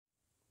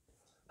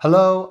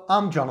Hello,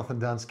 I'm Jonathan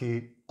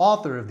Dunksy,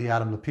 author of the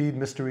Adam Lapid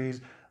mysteries.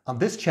 On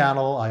this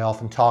channel, I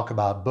often talk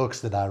about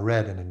books that I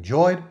read and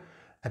enjoyed,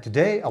 and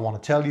today I want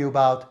to tell you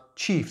about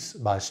Chiefs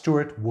by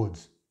Stuart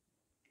Woods.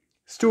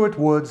 Stuart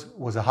Woods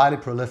was a highly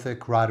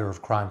prolific writer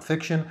of crime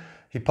fiction.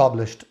 He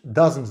published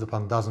dozens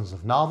upon dozens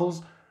of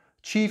novels.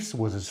 Chiefs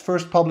was his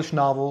first published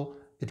novel.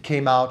 It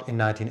came out in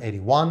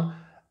 1981,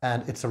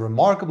 and it's a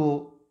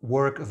remarkable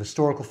work of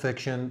historical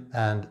fiction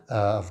and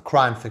of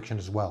crime fiction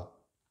as well.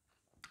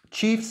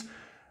 Chiefs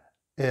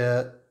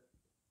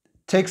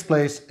takes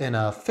place in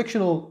a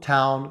fictional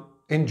town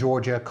in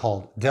Georgia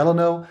called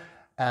Delano,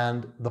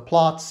 and the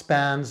plot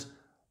spans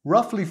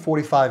roughly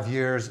 45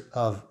 years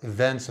of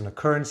events and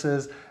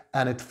occurrences,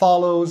 and it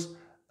follows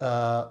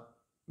the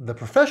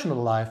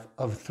professional life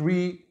of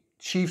three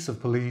chiefs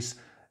of police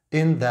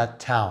in that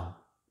town.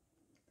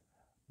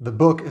 The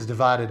book is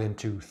divided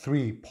into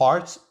three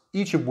parts,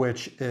 each of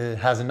which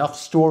has enough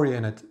story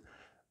in it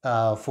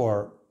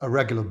for a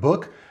regular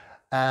book,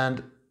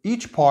 and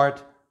each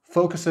part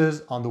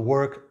focuses on the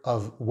work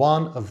of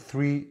one of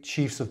three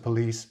chiefs of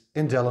police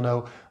in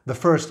Delano, the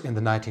first in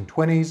the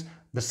 1920s,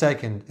 the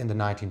second in the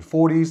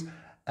 1940s,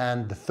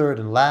 and the third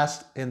and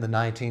last in the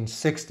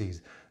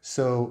 1960s.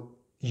 So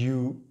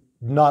you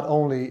not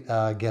only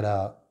get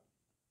a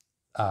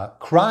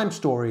crime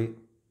story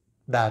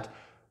that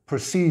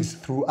proceeds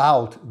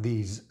throughout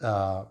these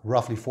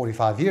roughly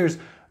 45 years,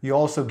 you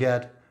also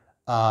get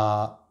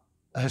a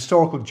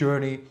historical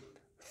journey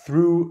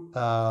through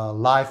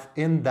life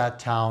in that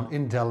town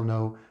in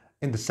Delano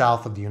in the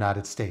south of the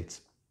United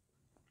States.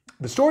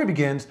 The story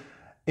begins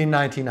in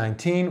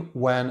 1919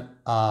 when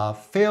a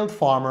failed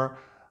farmer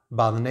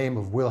by the name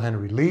of Will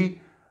Henry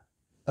Lee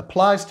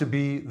applies to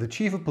be the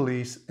chief of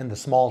police in the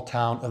small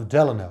town of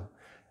Delano.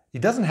 He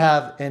doesn't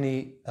have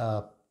any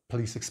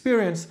police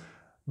experience,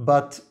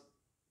 but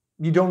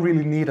you don't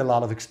really need a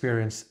lot of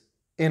experience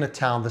in a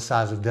town the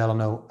size of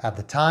Delano at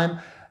the time,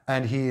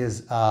 and he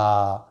is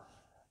a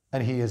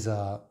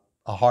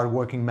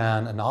hard-working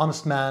man, an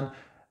honest man,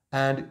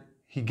 and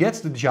he gets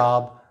the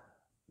job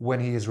when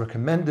he is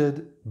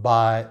recommended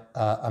by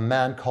a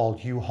man called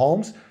Hugh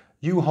Holmes.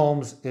 Hugh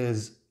Holmes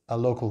is a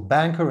local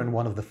banker and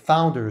one of the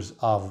founders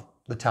of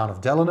the town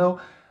of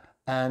Delano,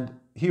 and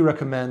he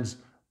recommends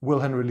Will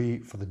Henry Lee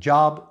for the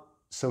job,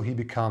 so he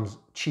becomes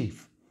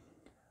chief.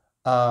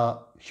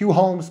 Hugh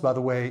Holmes, by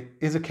the way,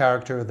 is a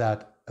character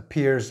that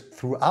appears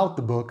throughout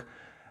the book,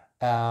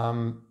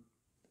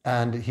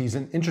 and he's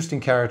an interesting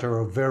character,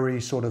 a very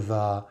sort of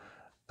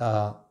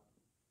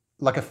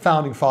like a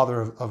founding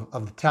father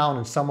of the town,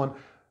 and someone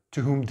to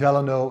whom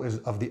Delano is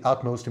of the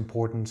utmost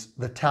importance.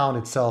 The town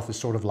itself is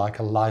sort of like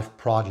a life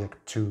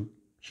project to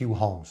Hugh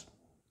Holmes.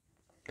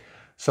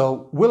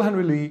 So Will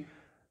Henry Lee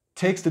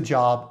takes the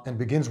job and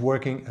begins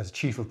working as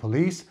chief of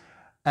police,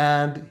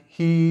 and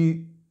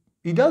he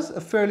does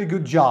a fairly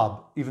good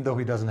job, even though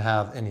he doesn't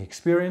have any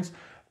experience.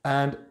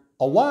 And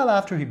a while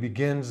after he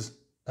begins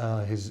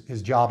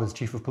his job as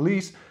chief of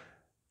police,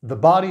 the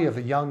body of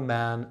a young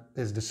man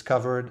is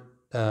discovered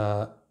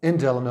in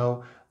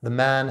Delano. The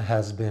man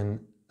has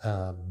been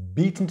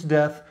beaten to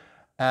death,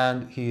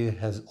 and he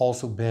has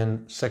also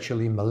been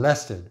sexually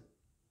molested.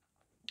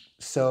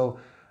 So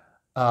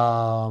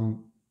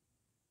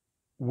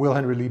Will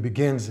Henry Lee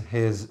begins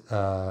his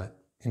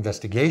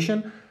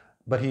investigation,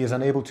 but he is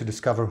unable to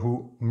discover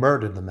who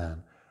murdered the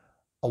man.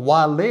 A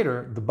while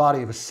later, the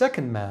body of a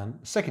second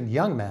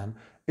young man,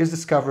 is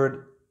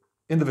discovered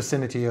in the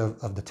vicinity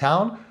of the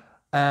town,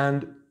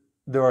 and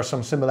there are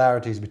some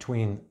similarities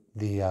between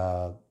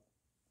the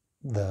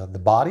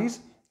bodies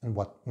and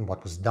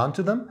what was done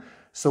to them.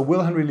 So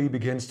Will Henry Lee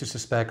begins to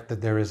suspect that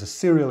there is a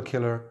serial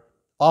killer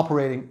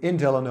operating in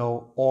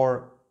Delano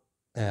or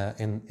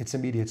in its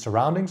immediate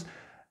surroundings,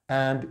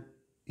 and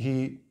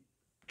he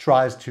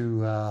tries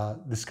to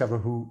discover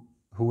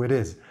who it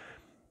is.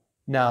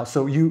 Now,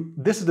 so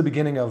this is the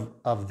beginning of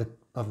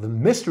the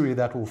mystery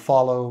that will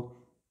follow,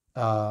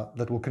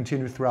 that will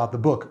continue throughout the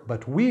book.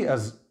 But we,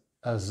 as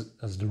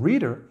the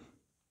reader,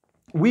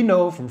 we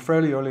know from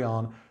fairly early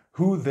on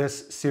who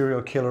this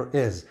serial killer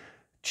is.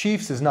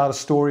 Chiefs is not a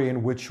story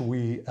in which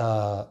we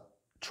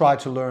try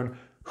to learn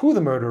who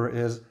the murderer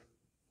is.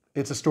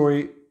 It's a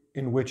story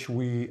in which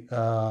we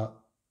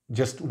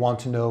just want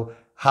to know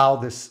how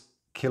this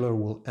killer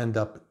will end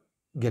up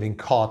getting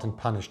caught and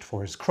punished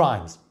for his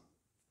crimes.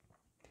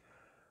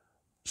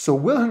 So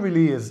Will Henry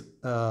Lee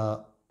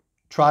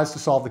tries to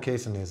solve the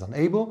case and is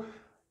unable.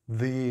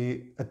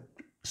 At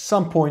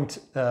some point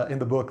in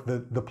the book,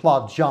 the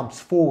plot jumps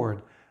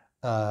forward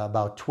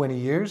about 20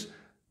 years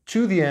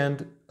to the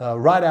end,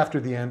 right after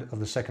the end of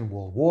the Second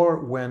World War,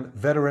 when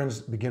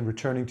veterans begin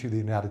returning to the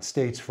United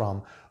States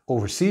from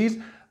overseas.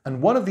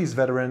 And one of these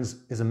veterans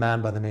is a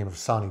man by the name of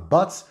Sonny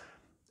Butts.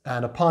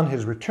 And upon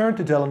his return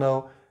to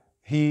Delano,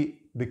 he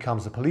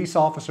becomes a police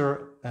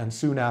officer, and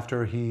soon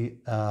after he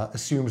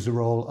assumes the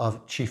role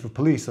of chief of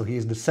police. So he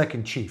is the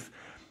second chief.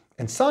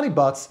 And Sonny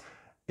Butts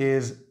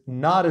is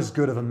not as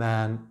good of a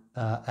man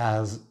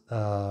as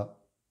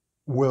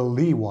Will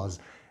Lee was.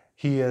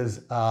 He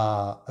is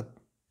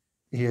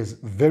he is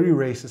very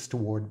racist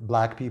toward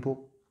black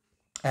people,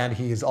 and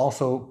he is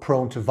also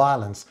prone to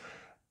violence.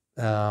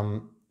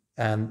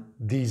 And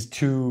these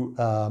two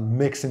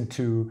mix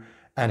into,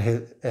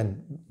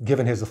 and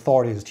given his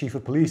authority as chief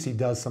of police, he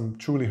does some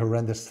truly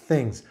horrendous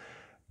things,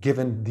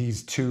 given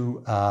these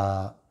two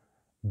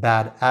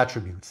bad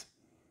attributes.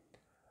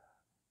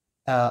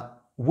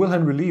 Will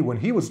Henry Lee, when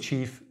he was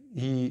chief,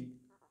 he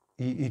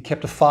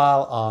kept a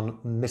file on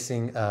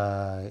missing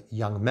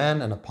young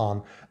men and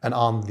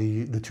on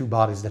the two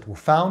bodies that were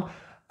found.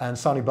 And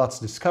Sonny Butts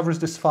discovers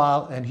this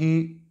file, and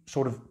he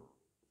sort of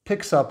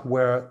picks up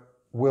where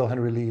Will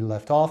Henry Lee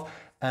left off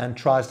and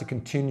tries to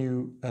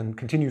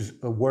continues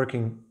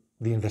working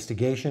the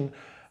investigation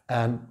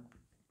and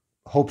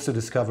hopes to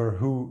discover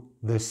who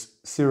this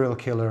serial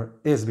killer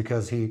is,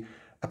 because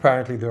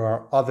apparently there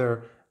are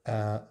other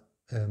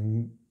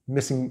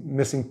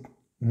missing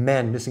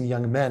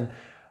young men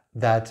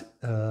that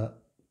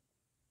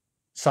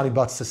Sonny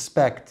Butts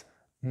suspect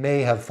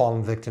may have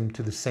fallen victim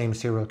to the same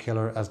serial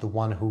killer as the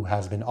one who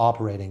has been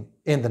operating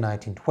in the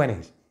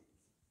 1920s.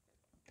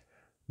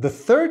 The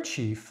third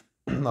chief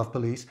of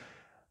police,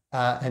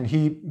 and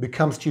he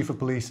becomes chief of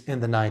police in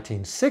the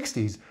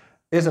 1960s,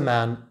 is a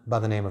man by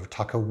the name of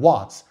Tucker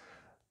Watts.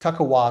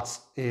 Tucker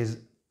Watts is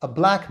a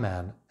black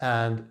man,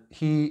 and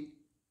he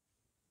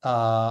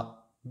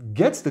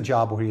gets the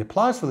job, or he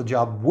applies for the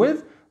job,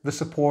 with the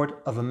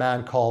support of a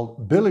man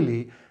called Billy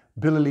Lee.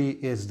 Billy Lee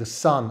is the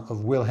son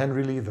of Will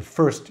Henry Lee, the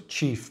first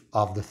chief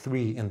of the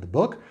three in the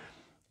book.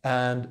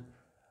 And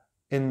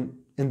in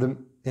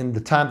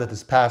the time that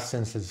has passed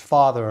since his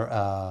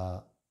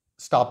father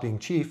stopped being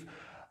chief,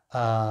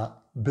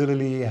 Billy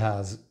Lee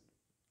has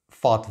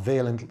fought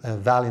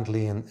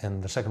valiantly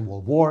in the Second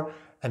World War,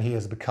 and he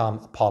has become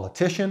a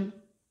politician,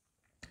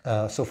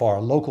 so far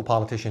a local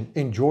politician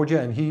in Georgia,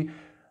 and he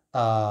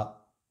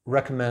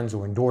recommends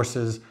or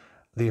endorses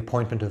the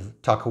appointment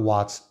of Tucker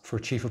Watts for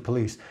chief of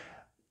police.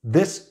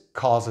 This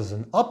causes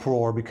an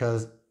uproar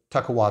because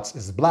Tucker Watts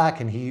is black,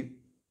 and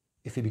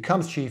if he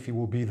becomes chief, he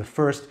will be the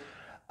first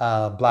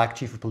black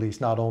chief of police,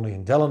 not only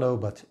in Delano,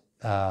 but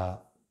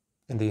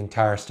in the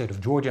entire state of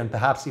Georgia, and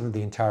perhaps even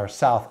the entire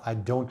South. I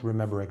don't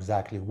remember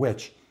exactly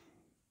which.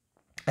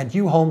 And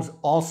Hugh Holmes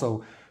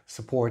also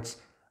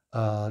supports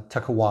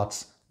Tucker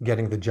Watts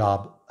getting the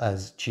job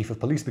as chief of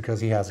police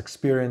because he has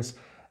experience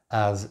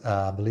as,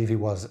 I believe he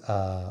was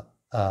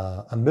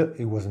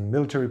in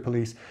military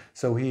police,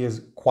 so he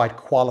is quite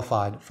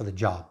qualified for the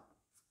job.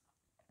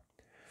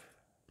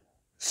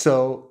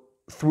 So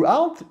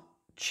throughout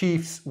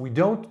Chiefs, we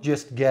don't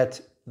just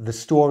get the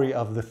story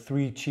of the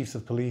three chiefs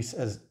of police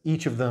as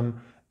each of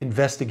them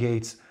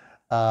investigates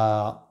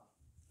the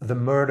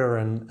murder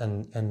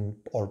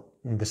or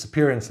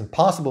disappearance and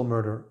possible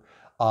murder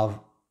of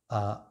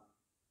a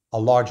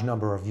large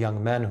number of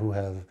young men who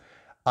have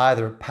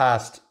either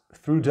passed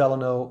through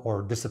Delano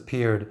or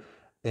disappeared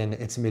in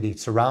its immediate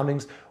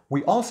surroundings.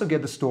 We also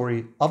get the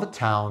story of a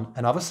town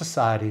and of a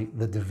society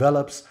that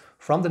develops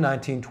from the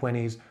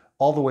 1920s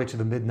all the way to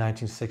the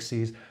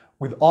mid-1960s,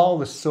 with all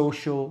the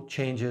social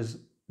changes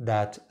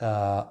that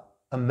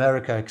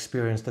America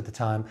experienced at the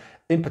time.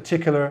 In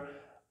particular,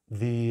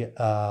 the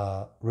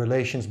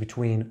relations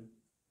between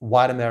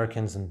white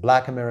Americans and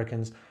black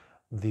Americans,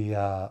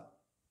 the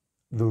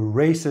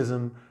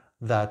racism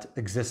that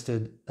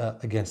existed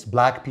against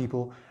black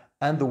people,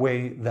 and the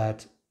way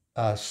that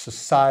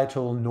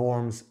societal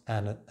norms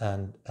and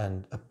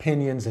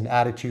opinions and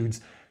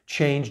attitudes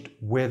changed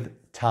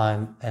with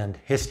time and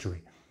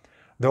history.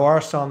 There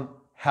are some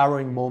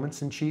harrowing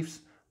moments in Chiefs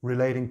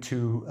relating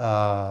to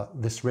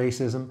this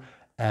racism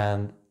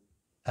and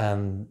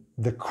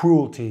the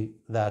cruelty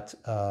that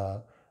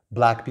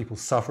black people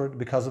suffered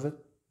because of it.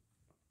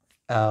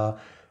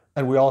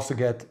 And we also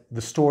get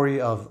the story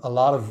of a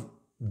lot of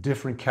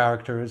different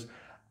characters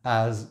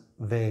as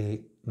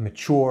they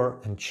mature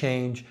and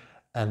change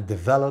and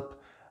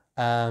develop.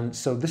 And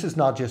so this is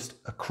not just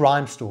a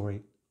crime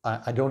story.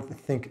 I don't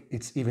think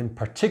it's even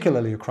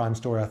particularly a crime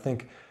story. I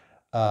think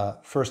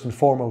first and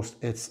foremost,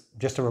 it's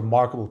just a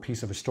remarkable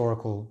piece of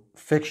historical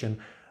fiction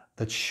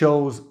that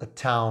shows a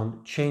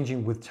town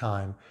changing with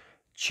time,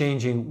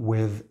 changing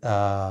with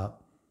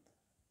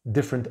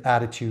different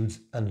attitudes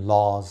and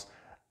laws,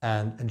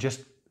 and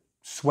just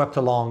swept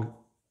along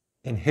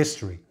in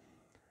history.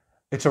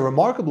 It's a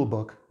remarkable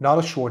book, not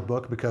a short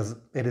book, because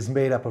it is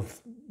made up of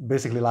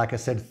basically, like I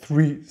said,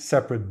 3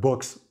 separate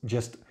books,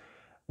 just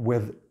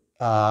with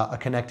a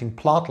connecting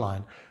plot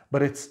line.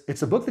 But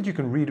it's a book that you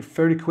can read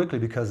fairly quickly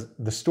because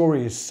the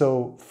story is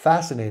so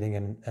fascinating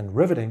and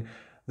riveting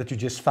that you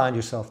just find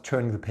yourself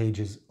turning the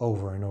pages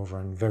over and over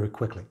and very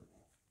quickly.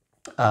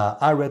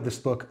 I read this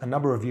book a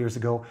number of years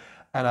ago,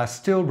 and I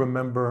still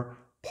remember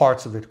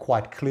parts of it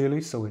quite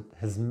clearly, so it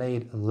has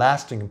made a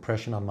lasting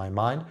impression on my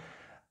mind.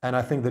 And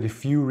I think that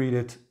if you read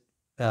it,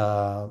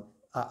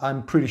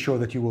 I'm pretty sure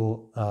that you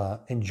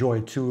will enjoy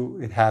it too.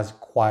 It has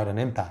quite an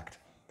impact.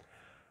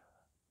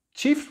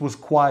 Chiefs was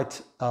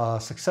quite a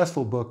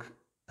successful book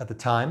at the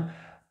time,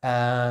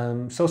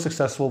 and so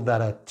successful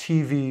that a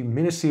TV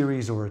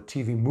miniseries or a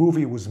TV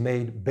movie was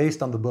made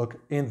based on the book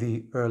in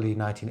the early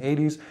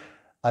 1980s.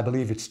 I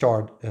believe it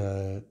starred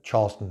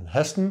Charlton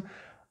Heston.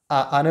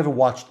 I never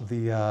watched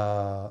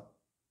the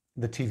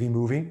TV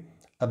movie,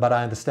 but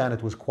I understand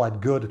it was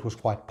quite good. It was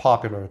quite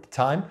popular at the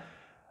time.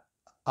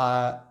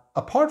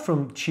 Apart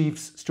from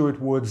Chiefs,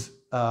 Stuart Woods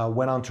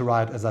went on to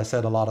write, as I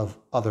said, a lot of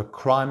other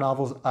crime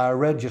novels. I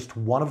read just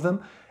one of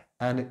them,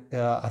 and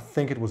I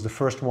think it was the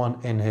first one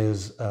in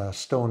his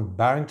Stone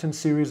Barrington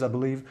series, I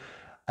believe.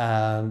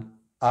 And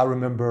I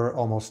remember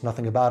almost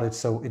nothing about it,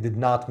 so it did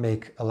not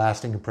make a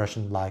lasting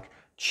impression like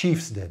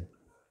Chiefs did.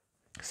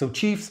 So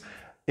Chiefs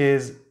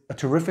is a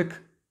terrific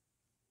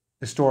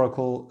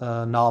historical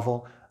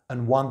novel,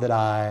 and one that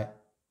I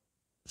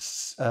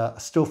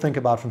still think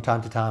about from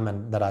time to time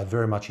and that I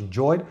very much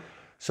enjoyed.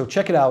 So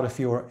check it out if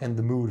you're in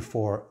the mood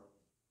for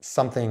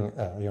something,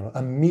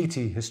 a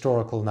meaty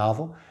historical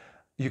novel.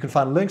 You can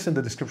find links in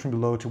the description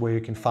below to where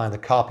you can find a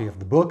copy of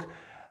the book.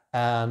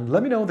 And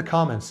let me know in the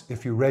comments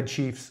if you read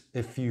Chiefs,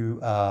 if you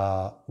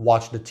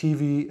watched the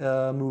TV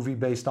movie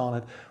based on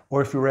it,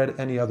 or if you read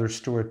any other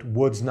Stuart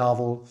Woods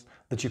novels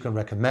that you can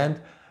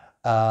recommend.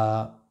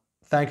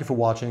 Thank you for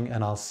watching,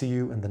 and I'll see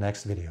you in the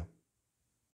next video.